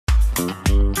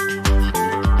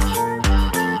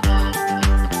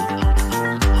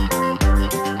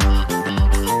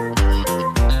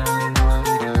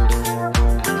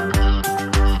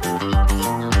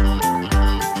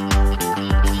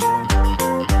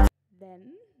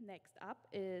Next up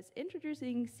is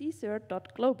introducing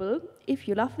CSIRT.global. If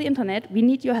you love the internet, we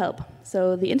need your help.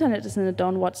 So the internet is in a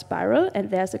downward spiral, and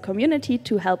there's a community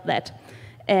to help that.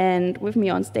 And with me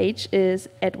on stage is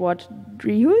Edward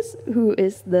Driehuis, who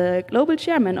is the global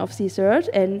chairman of CSIRT,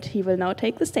 and he will now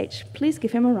take the stage. Please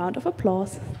give him a round of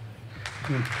applause.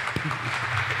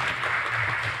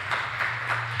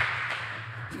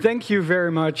 Thank you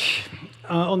very much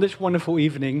on this wonderful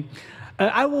evening.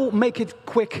 I will make it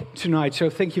quick tonight, so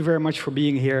thank you very much for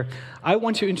being here. I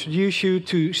want to introduce you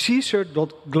to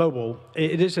CSIRT.global.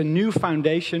 It is a new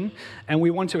foundation, and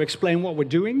we want to explain what we're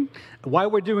doing, why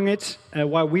we're doing it,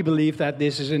 why we believe that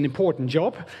this is an important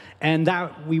job, and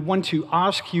that we want to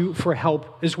ask you for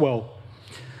help as well.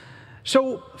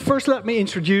 So first, let me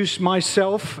introduce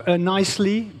myself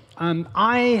nicely.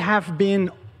 I have been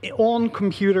on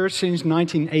computers since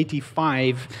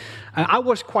 1985. I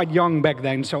was quite young back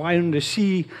then, so I owned a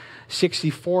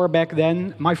C64 back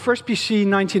then. My first PC,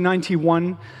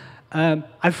 1991.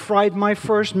 I fried my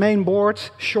first main board.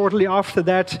 Shortly after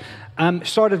that,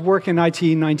 started working in IT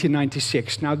in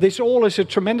 1996. Now, this all is a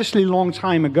tremendously long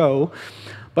time ago,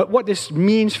 but what this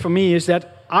means for me is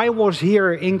that I was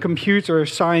here in computer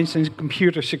science and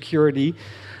computer security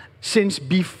since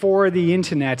before the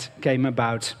internet came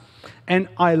about. And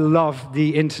I love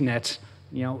the internet.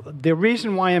 You know, the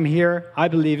reason why I'm here, I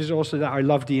believe, is also that I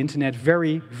love the internet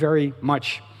very, very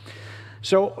much.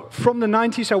 So from the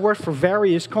 90s, I worked for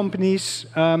various companies,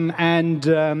 and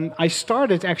I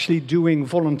started actually doing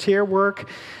volunteer work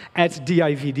at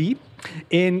DIVD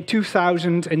in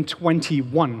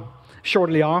 2021.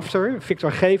 Shortly after,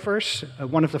 Victor Gevers,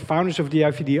 one of the founders of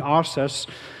DIVD,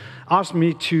 asked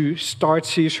me to start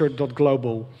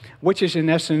CSIRT.global, which is in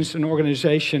essence an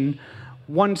organization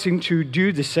wanting to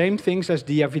do the same things as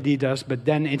DIVD does, but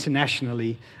then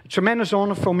internationally. A tremendous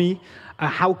honor for me.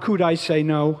 How could I say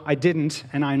no? I didn't,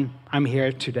 and I'm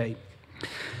here today.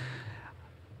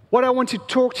 What I want to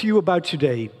talk to you about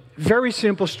today, very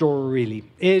simple story really,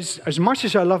 is as much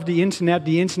as I love the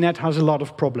internet has a lot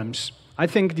of problems. I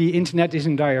think the internet is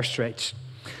in dire straits.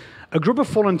 A group of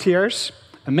volunteers,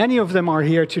 and many of them are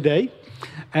here today,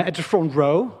 at the front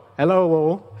row, hello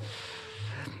all,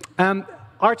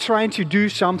 are trying to do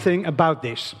something about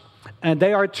this. And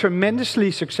they are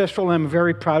tremendously successful, and I'm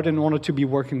very proud and honored to be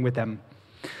working with them.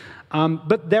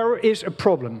 But there is a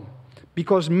problem,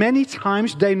 because many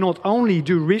times they not only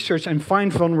do research and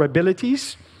find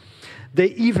vulnerabilities, they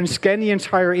even scan the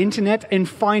entire internet and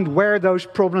find where those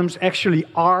problems actually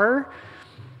are.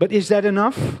 But is that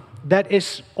enough? That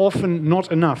is often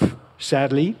not enough,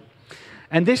 sadly.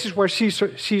 And this is where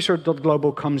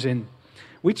CSIRT.global comes in.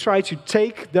 We try to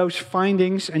take those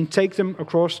findings and take them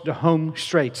across the home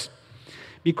straight.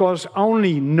 Because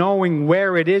only knowing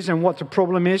where it is and what the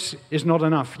problem is not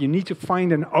enough. You need to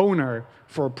find an owner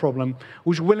for a problem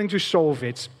who's willing to solve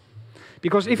it.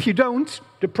 Because if you don't,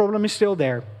 the problem is still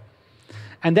there.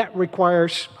 And that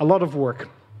requires a lot of work.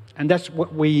 And that's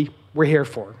what we're here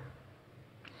for.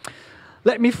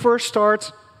 Let me first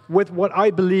start with what I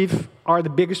believe are the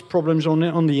biggest problems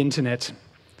on the internet.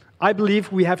 I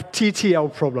believe we have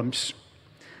TTL problems.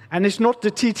 And it's not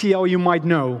the TTL you might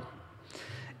know.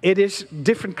 It is a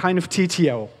different kind of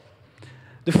TTL.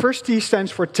 The first T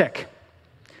stands for tech.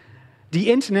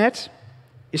 The internet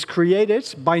is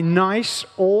created by nice,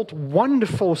 old,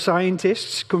 wonderful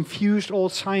scientists, confused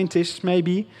old scientists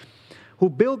maybe, who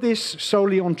build this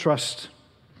solely on trust.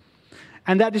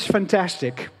 And that is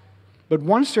fantastic. But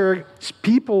once there are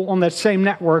people on that same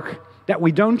network that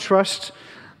we don't trust,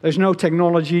 there's no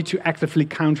technology to actively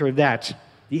counter that.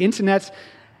 The internet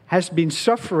has been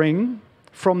suffering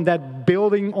from that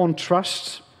building on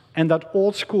trust and that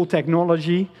old school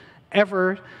technology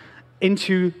ever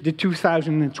into the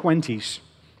 2020s.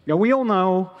 Now, we all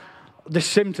know the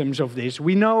symptoms of this.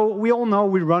 We all know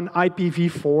we run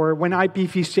IPv4 when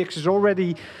IPv6 is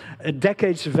already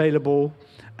decades available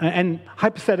and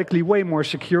hypothetically way more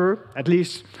secure, at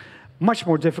least much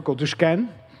more difficult to scan,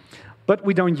 but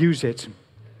we don't use it.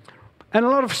 And a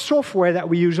lot of software that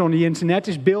we use on the internet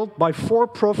is built by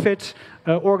for-profit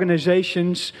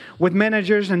organizations with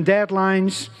managers and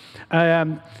deadlines,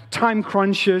 time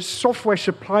crunches. Software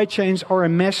supply chains are a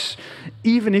mess.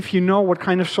 Even if you know what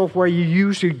kind of software you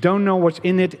use, you don't know what's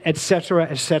in it, etc.,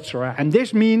 etc. And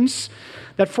this means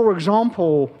that, for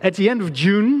example, at the end of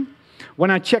June,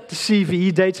 when I checked the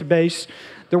CVE database,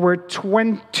 there were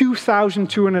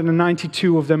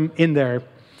 2,292 of them in there.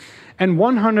 and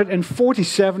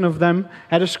 147 of them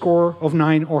had a score of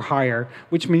 9 or higher,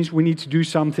 which means we need to do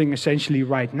something essentially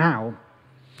right now.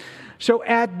 So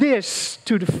add this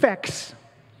to the fact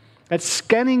that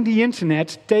scanning the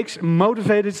internet takes a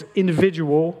motivated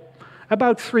individual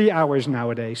about 3 hours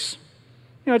nowadays.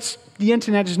 You know, the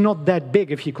internet is not that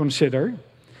big if you consider.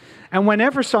 And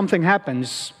whenever something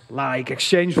happens, like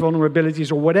exchange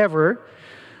vulnerabilities or whatever,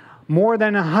 more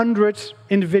than 100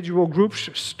 individual groups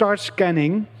start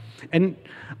scanning and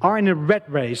are in a rat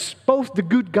race, both the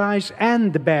good guys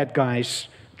and the bad guys,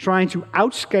 trying to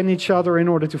outscan each other in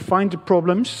order to find the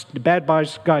problems. The bad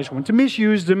guys want to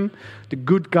misuse them, the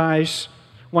good guys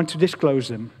want to disclose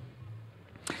them.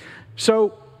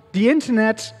 So the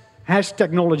internet has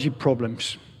technology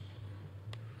problems.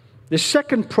 The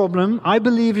second problem, I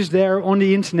believe, is there on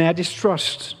the internet is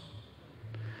trust.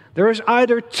 There is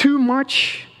either too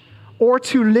much or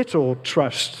too little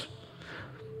trust.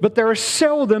 But there is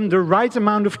seldom the right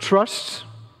amount of trust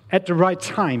at the right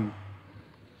time.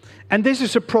 And this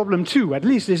is a problem too, at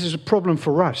least this is a problem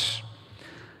for us.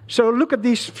 So look at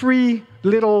these 3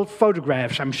 little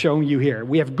photographs I'm showing you here.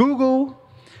 We have Google,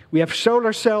 we have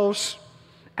solar cells,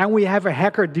 and we have a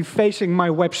hacker defacing my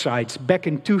website back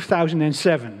in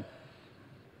 2007.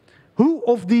 Who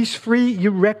of these 3,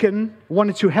 you reckon,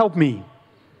 wanted to help me?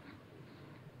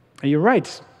 And you're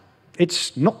right,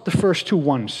 it's not the first 2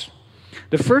 ones.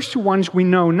 The first 2 ones we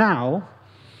know now,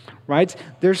 right?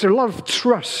 There's a lot of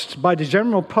trust by the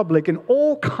general public in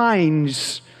all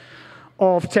kinds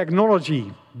of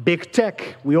technology. Big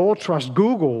tech, we all trust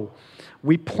Google.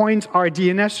 We point our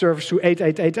DNS service to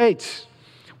 8888.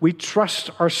 We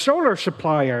trust our solar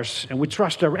suppliers, and we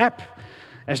trust their app.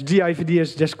 As DIVD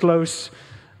has disclosed,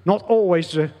 not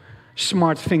always a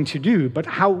smart thing to do, but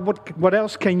what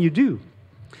else can you do?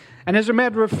 And as a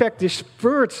matter of fact, this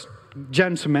third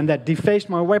gentleman that defaced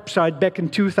my website back in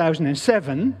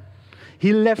 2007,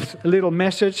 he left a little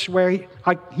message where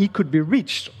he could be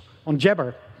reached on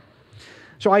Jabber.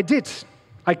 So I did.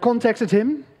 I contacted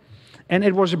him, and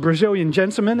it was a Brazilian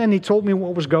gentleman, and he told me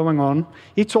what was going on.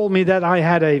 He told me that I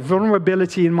had a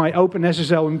vulnerability in my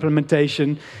OpenSSL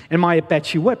implementation in my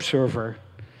Apache web server.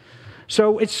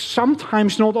 So it's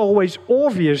sometimes not always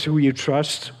obvious who you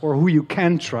trust or who you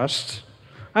can trust.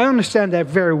 I understand that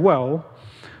very well.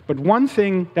 But one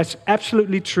thing that's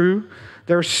absolutely true,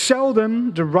 there's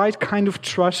seldom the right kind of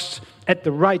trust at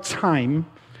the right time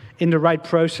in the right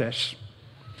process.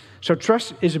 So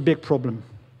trust is a big problem.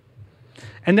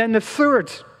 And then the third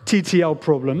TTL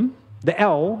problem, the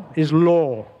L, is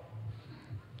law.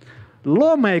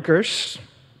 Lawmakers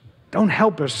don't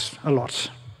help us a lot.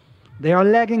 They are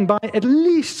lagging by at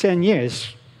least 10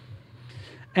 years.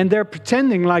 And they're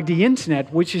pretending like the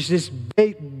internet, which is this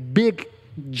big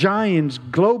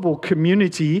giant global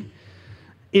community,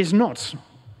 is not.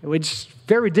 It's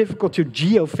very difficult to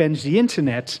geofence the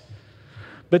internet,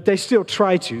 but they still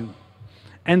try to.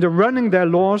 And they're running their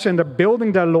laws, and they're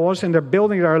building their laws, and they're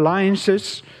building their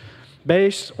alliances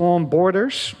based on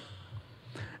borders.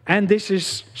 And this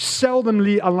is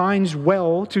seldomly aligns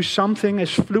well to something as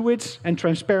fluid and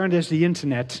transparent as the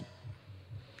internet.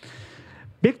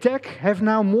 Big tech have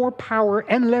now more power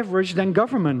and leverage than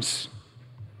governments.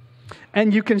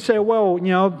 And you can say, well,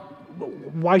 you know,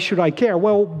 why should I care?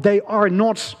 Well, they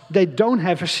don't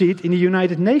have a seat in the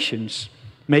United Nations.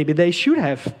 Maybe they should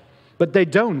have, but they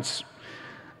don't.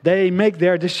 They make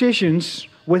their decisions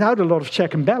without a lot of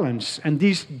check and balance, and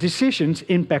these decisions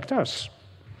impact us.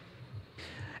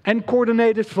 And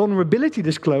coordinated vulnerability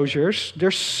disclosures,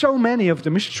 there's so many of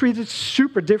them, it's treated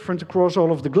super different across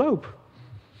all of the globe.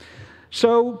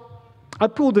 So I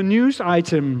pulled a news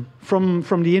item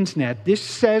from the internet. This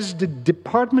says the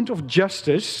Department of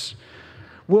Justice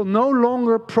will no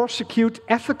longer prosecute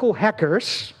ethical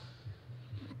hackers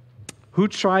who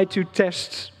try to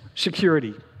test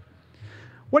security.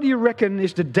 What do you reckon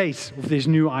is the date of this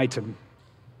new item?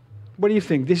 What do you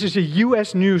think? This is a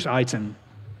US news item.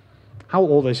 How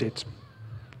old is it?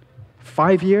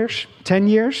 5 years? 10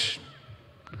 years?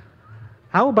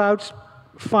 How about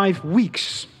 5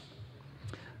 weeks?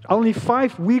 Only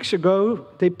 5 weeks ago,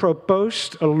 they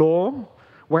proposed a law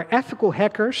where ethical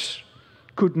hackers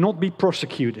could not be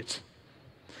prosecuted.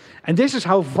 And this is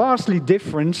how vastly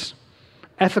different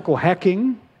ethical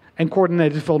hacking and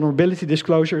coordinated vulnerability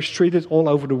disclosure is treated all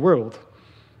over the world.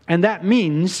 And that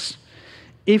means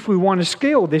if we want to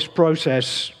scale this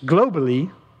process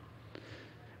globally,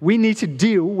 we need to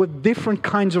deal with different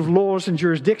kinds of laws and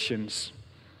jurisdictions.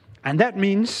 And that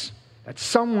means that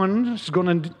someone is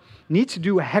going to need to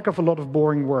do a heck of a lot of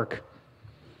boring work.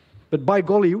 But by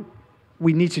golly,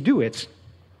 we need to do it.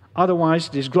 Otherwise,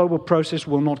 this global process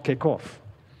will not kick off.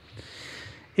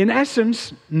 In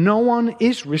essence, no one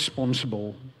is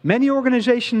responsible. Many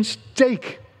organizations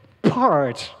take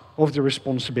part of the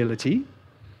responsibility,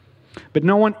 but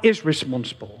no one is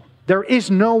responsible. There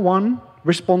is no one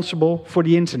responsible for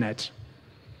the internet.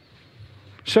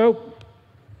 So,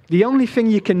 the only thing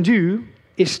you can do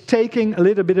is taking a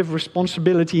little bit of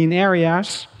responsibility in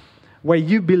areas where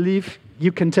you believe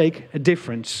you can take a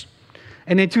difference.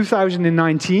 And in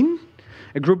 2019,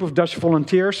 a group of Dutch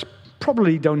volunteers,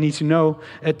 probably don't need to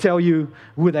tell you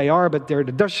who they are, but they're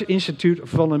the Dutch Institute of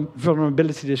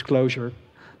Vulnerability Disclosure,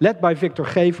 led by Victor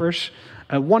Gevers,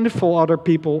 wonderful other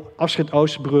people, Astrid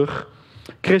Oosterbrug,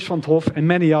 Chris van 't Hof, and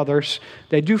many others.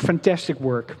 They do fantastic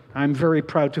work. I'm very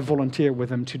proud to volunteer with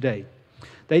them today.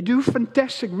 They do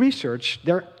fantastic research.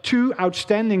 There are two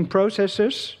outstanding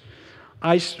processes,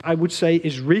 I would say,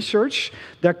 is research,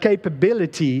 their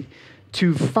capability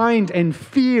to find and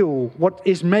feel what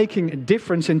is making a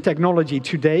difference in technology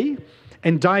today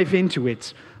and dive into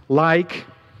it, like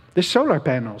the solar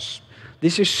panels.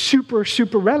 This is super,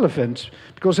 super relevant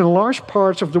because in large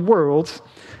parts of the world,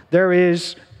 there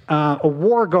is a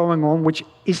war going on which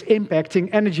is impacting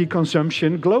energy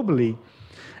consumption globally.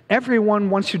 Everyone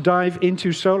wants to dive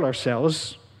into solar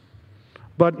cells,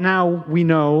 but now we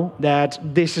know that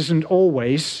this isn't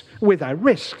always without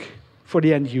risk for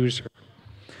the end user.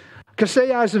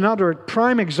 Kaseya is another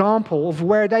prime example of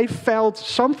where they felt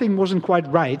something wasn't quite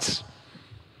right.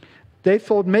 They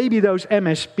thought maybe those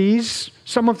MSPs,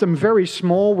 some of them very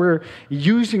small, were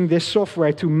using this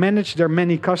software to manage their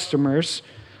many customers,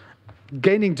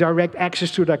 gaining direct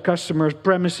access to their customers'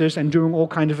 premises and doing all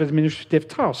kinds of administrative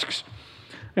tasks.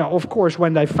 Now, of course,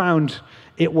 when they found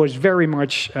it was very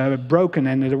much broken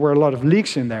and there were a lot of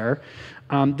leaks in there,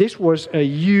 this was a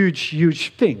huge,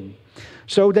 huge thing.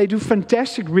 So they do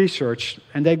fantastic research,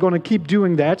 and they're going to keep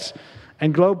doing that,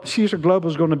 and CSIRT Global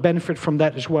is going to benefit from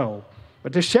that as well.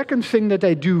 But the second thing that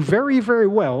they do very, very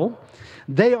well,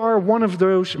 they are one of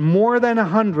those more than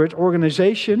 100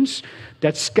 organizations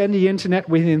that scan the internet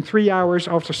within 3 hours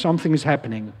after something is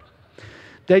happening.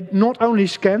 They not only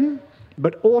scan,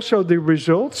 but also the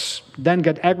results then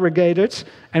get aggregated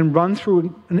and run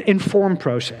through an informed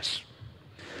process.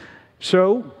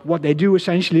 So what they do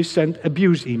essentially is send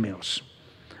abuse emails.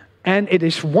 And it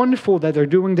is wonderful that they're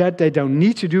doing that. They don't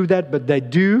need to do that, but they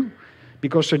do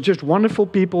because they're just wonderful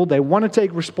people. They want to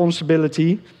take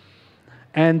responsibility,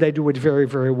 and they do it very,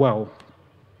 very well.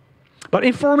 But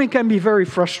informing can be very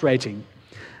frustrating,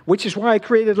 which is why I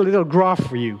created a little graph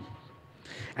for you.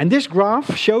 And this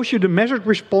graph shows you the measured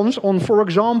response on, for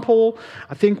example,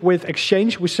 I think with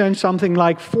Exchange we sent something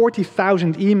like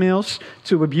 40,000 emails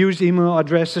to abused email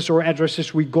addresses or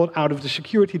addresses we got out of the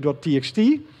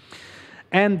security.txt.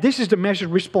 And this is the measured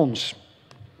response.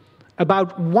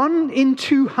 About 1 in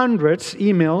 200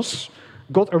 emails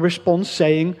got a response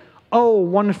saying, "Oh,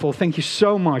 wonderful, thank you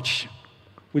so much.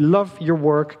 We love your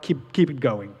work, keep it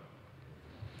going."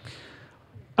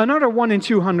 Another 1 in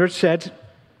 200 said,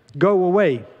 "Go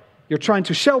away, you're trying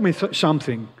to sell me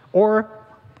something, or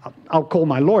I'll call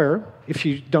my lawyer if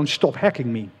you don't stop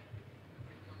hacking me."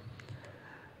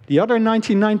 The other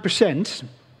 99%,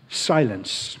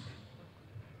 silence.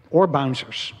 Or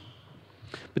bouncers.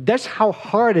 But that's how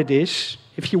hard it is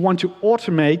if you want to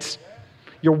automate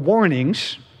your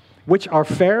warnings, which are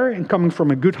fair and coming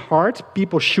from a good heart.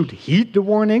 People should heed the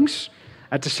warnings.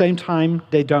 At the same time,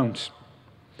 they don't.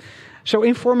 So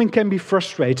informing can be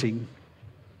frustrating.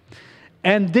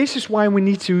 And this is why we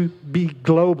need to be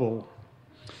global.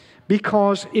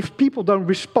 Because if people don't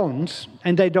respond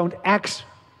and they don't act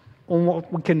on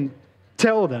what we can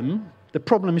tell them, the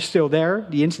problem is still there,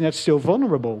 the internet is still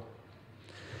vulnerable.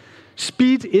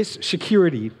 Speed is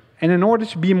security, and in order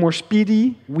to be more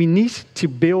speedy, we need to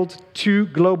build two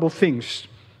global things.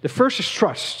 The first is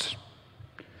trust,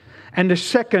 and the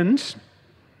second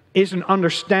is an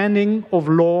understanding of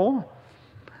law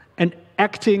and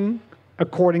acting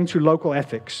according to local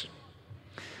ethics.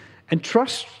 And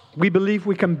trust, we believe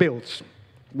we can build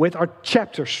with our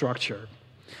chapter structure.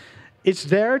 It's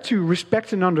there to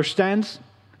respect and understand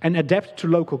and adapt to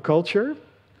local culture,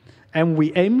 and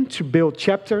we aim to build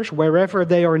chapters wherever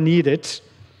they are needed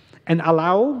and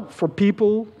allow for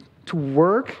people to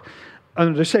work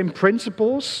under the same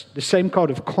principles, the same code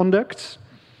of conduct,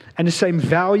 and the same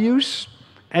values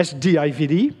as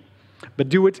DIVD, but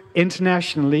do it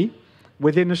internationally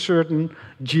within a certain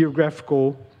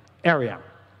geographical area.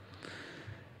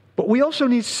 But we also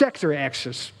need sector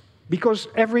access, because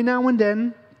every now and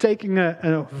then, taking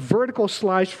a vertical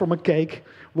slice from a cake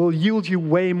will yield you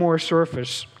way more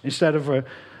surface instead of a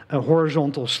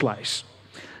horizontal slice.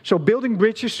 So building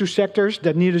bridges to sectors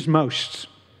that need us most.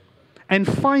 And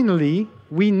finally,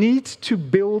 we need to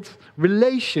build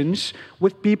relations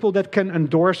with people that can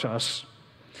endorse us.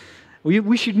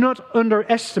 We should not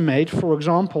underestimate, for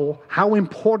example, how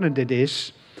important it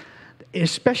is,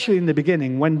 especially in the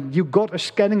beginning, when you got a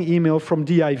scanning email from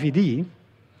DIVD,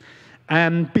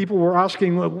 and people were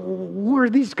asking, well, who are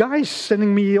these guys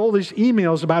sending me all these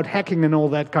emails about hacking and all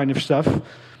that kind of stuff?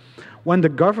 When the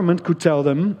government could tell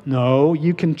them, no,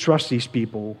 you can trust these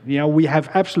people. You know, we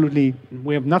have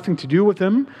nothing to do with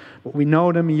them, but we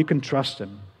know them and you can trust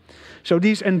them. So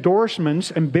these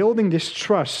endorsements and building this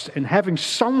trust and having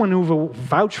someone who will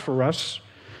vouch for us,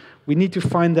 we need to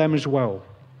find them as well.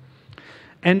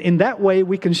 And in that way,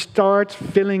 we can start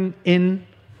filling in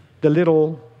the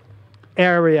little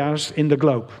areas in the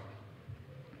globe.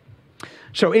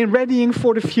 So in readying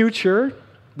for the future,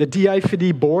 the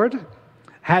DIVD board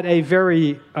had a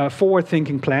very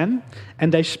forward-thinking plan,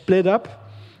 and they split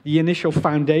up the initial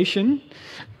foundation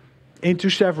into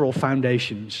several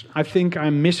foundations. I think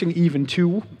I'm missing even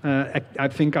two. I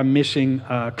think I'm missing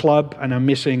Club, and I'm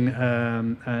missing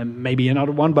maybe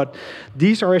another one, but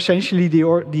these are essentially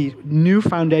the new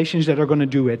foundations that are going to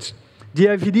do it.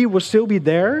 DIVD will still be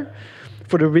there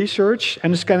for the research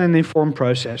and the scan and inform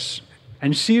process.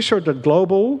 And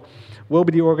CSIRT.global will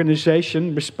be the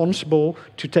organization responsible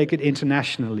to take it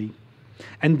internationally.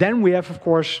 And then we have, of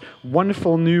course,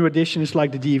 wonderful new additions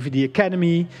like the DIVD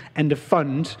Academy and the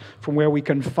fund, from where we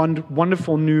can fund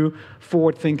wonderful new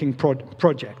forward-thinking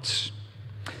projects.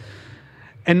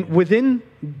 And within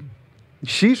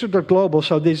CSIRT.global,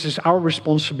 so this is our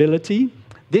responsibility,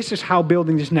 this is how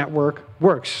building this network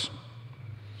works.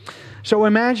 So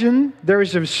imagine there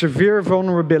is a severe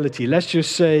vulnerability. Let's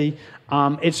just say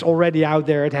it's already out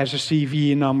there, it has a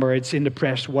CV number, it's in the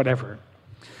press, whatever.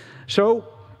 So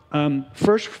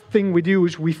first thing we do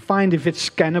is we find if it's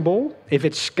scannable. If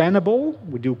it's scannable,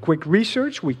 we do quick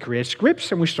research, we create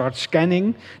scripts, and we start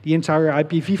scanning the entire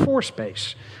IPv4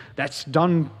 space. That's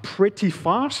done pretty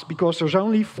fast because there's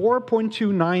only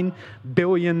 4.29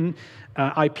 billion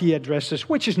IP addresses,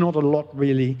 which is not a lot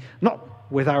really,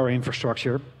 not with our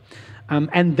infrastructure.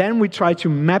 And then we try to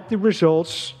map the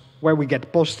results where we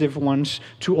get positive ones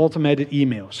to automated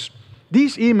emails.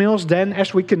 These emails then,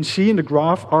 as we can see in the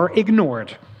graph, are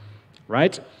ignored,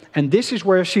 right? And this is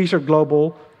where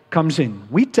CSIRT.global comes in.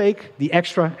 We take the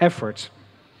extra effort.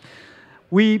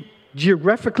 We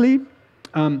geographically,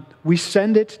 we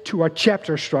send it to our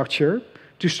chapter structure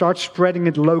to start spreading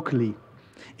it locally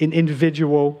in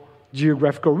individual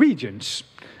geographical regions.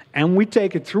 And we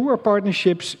take it through our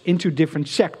partnerships into different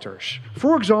sectors.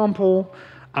 For example,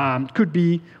 could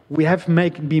be we have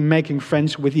been making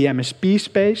friends with the MSP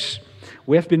space.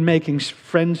 We have been making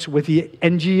friends with the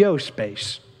NGO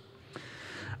space.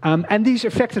 And these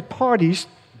affected parties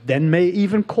then may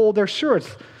even call their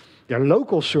CSIRT, their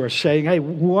local CSIRT, saying, hey,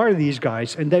 who are these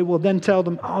guys? And they will then tell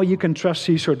them, oh, you can trust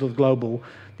CSIRT.global.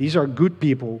 These are good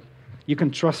people. You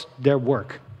can trust their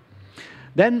work.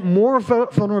 Then more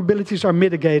vulnerabilities are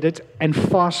mitigated and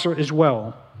faster as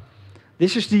well.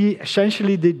 This is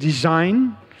essentially the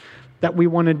design that we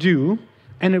want to do,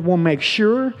 and it will make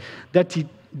sure that the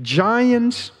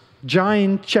giant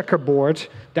checkerboard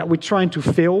that we're trying to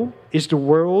fill is the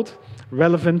world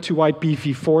relevant to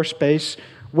IPv4 space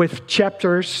with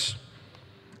chapters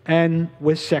and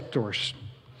with sectors.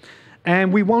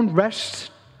 And we won't rest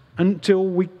until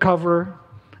we cover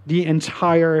the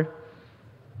entire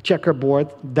checkerboard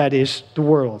that is the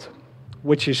world,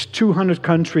 which is 200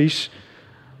 countries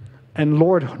and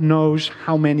Lord knows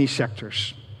how many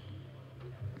sectors.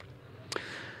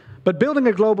 But building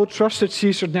a global trusted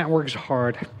CSIRT network is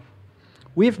hard.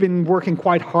 We've been working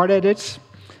quite hard at it.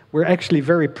 We're actually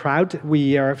very proud.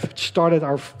 We have started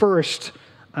our first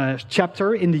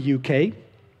chapter in the UK.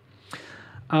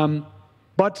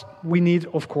 But we need,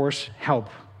 of course, help.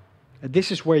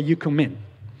 This is where you come in.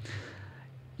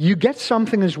 You get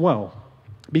something as well.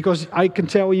 Because I can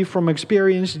tell you from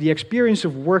experience, the experience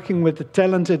of working with the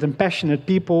talented and passionate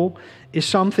people is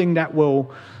something that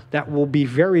will be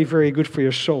very, very good for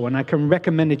your soul. And I can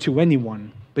recommend it to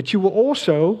anyone. But you will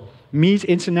also meet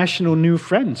international new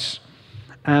friends.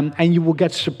 And you will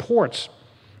get support.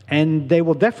 And they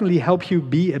will definitely help you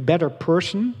be a better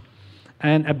person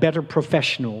and a better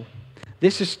professional.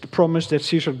 This is the promise that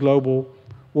CSIRT.global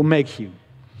will make you.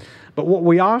 But what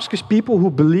we ask is people who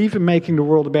believe in making the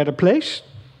world a better place,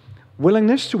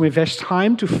 willingness to invest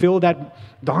time to fill that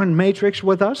darn matrix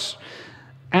with us,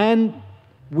 and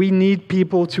we need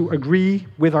people to agree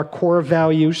with our core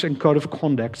values and code of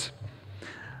conduct.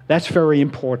 That's very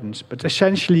important. But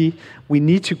essentially, we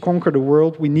need to conquer the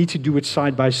world. We need to do it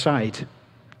side by side.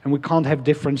 And we can't have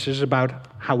differences about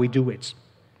how we do it.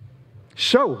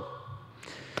 So,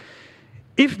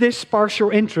 If this sparks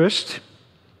your interest,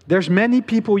 there's many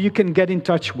people you can get in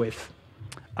touch with.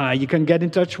 You can get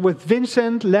in touch with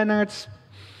Vincent, Leonard,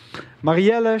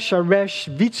 Marielle,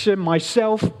 Sharesh, Wietse,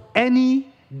 myself,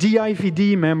 any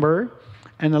DIVD member,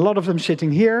 and a lot of them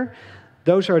sitting here.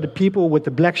 Those are the people with the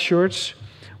black shirts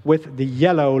with the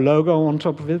yellow logo on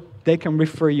top of it. They can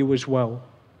refer you as well.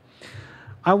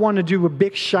 I want to do a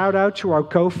big shout out to our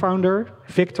co-founder,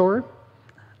 Victor.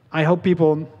 I hope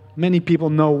many people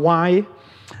know why.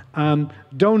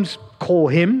 Don't call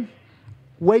him.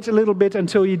 Wait a little bit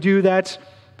until you do that.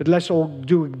 But let's all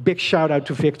do a big shout out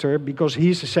to Victor, because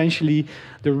he's essentially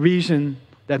the reason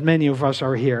that many of us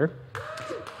are here.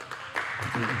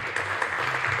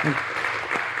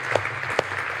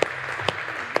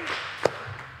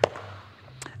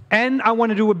 And I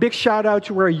want to do a big shout out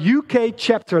to our UK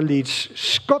chapter leads,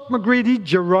 Scott McGreedy,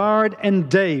 Gerard, and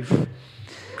Dave.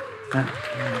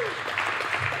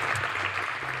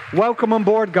 Welcome on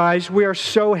board, guys. We are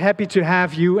so happy to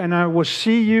have you, and I will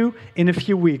see you in a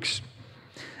few weeks.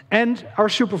 And our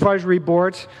supervisory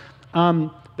board,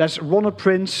 that's Ronald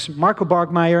Prins, Marco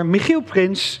Barkmeijer, Michiel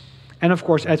Prins, and of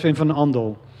course Edwin van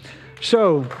Andel.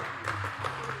 So,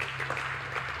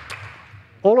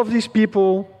 all of these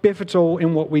people pivotal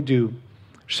in what we do.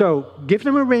 So, give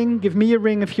them a ring, give me a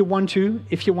ring if you want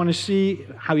to see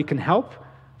how you can help.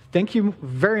 Thank you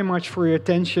very much for your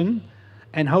attention,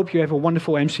 and hope you have a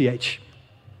wonderful MCH.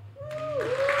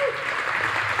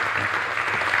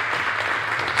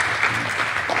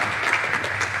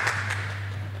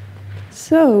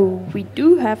 So, we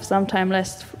do have some time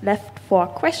left for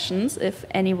questions. If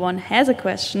anyone has a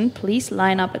question, please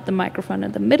line up at the microphone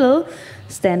in the middle,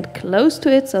 stand close to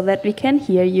it so that we can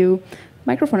hear you.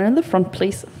 Microphone in the front,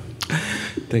 please.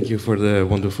 Thank you for the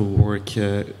wonderful work.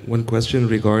 One question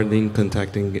regarding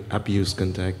contacting abuse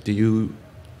contact. Do you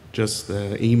just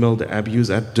email the abuse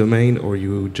at domain, or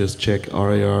you just check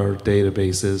RAR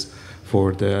databases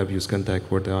for the abuse contact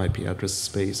for the IP address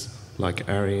space? Like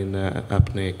Arian,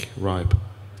 Apnic, RIPE?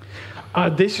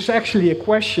 This is actually a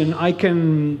question I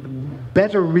can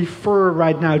better refer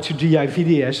right now to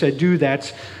DIVD as I do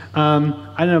that.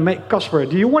 I don't know, Casper,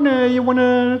 do you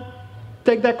wanna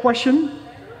take that question?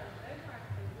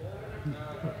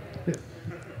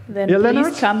 Then yeah, please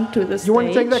Leonard, come to the stage. You want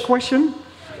to take that question?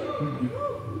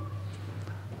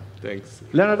 Thanks.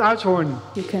 Leonard Uithoorn.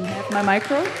 You can have my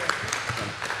micro.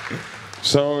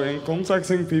 So in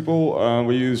contacting people,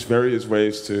 we use various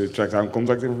ways to track down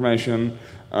contact information.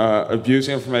 Abuse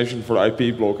information for the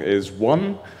IP block is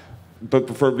one, but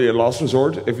preferably a last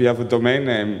resort. If you have a domain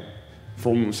name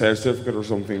from, say, a certificate or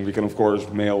something, we can, of course,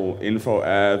 mail info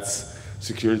ads,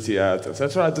 security ads,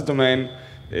 etc. at the domain.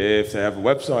 If they have a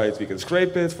website, we can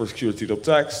scrape it for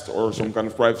security.txt or some kind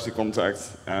of privacy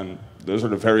contact. And those are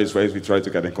the various ways we try to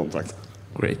get in contact.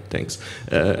 Great, thanks.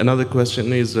 Another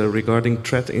question is regarding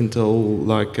threat intel.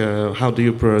 Like, how do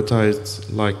you prioritize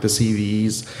like the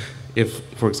CVEs? If,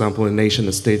 for example, a nation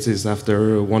states is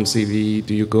after one CVE,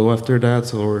 do you go after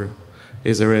that, or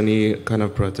is there any kind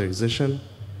of prioritization?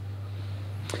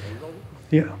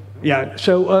 Yeah.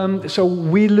 So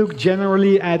we look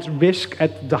generally at risk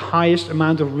at the highest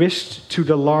amount of risk to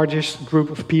the largest group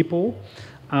of people.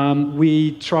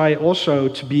 We try also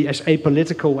to be as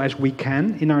apolitical as we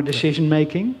can in our decision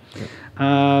making.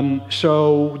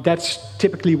 So that's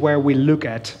typically where we look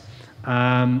at.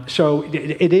 So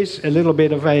it is a little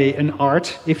bit of an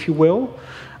art, if you will.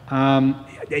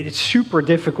 It's super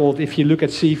difficult if you look at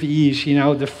CVEs. You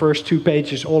know, the first 2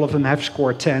 pages, all of them have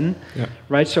scored 10,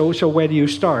 right? So where do you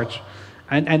start?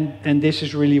 And this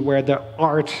is really where the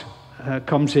art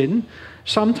comes in.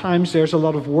 Sometimes there's a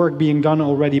lot of work being done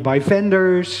already by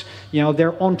vendors. You know,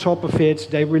 they're on top of it.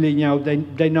 They really, you know,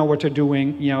 they know what they're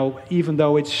doing. You know, even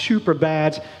though it's super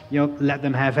bad, you know, let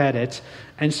them have at it.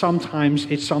 And sometimes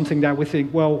it's something that we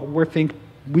think, well,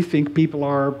 we think people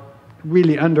are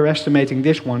really underestimating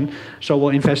this one, so we'll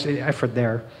invest in effort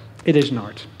there. It is an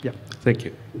art. Yeah. Thank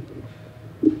you.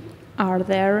 Are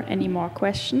there any more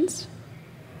questions?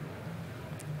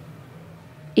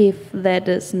 If that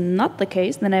is not the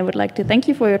case, then I would like to thank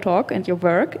you for your talk and your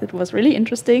work. It was really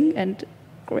interesting and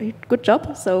great, good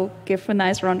job. So give a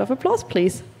nice round of applause,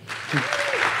 please.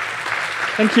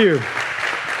 Thank you.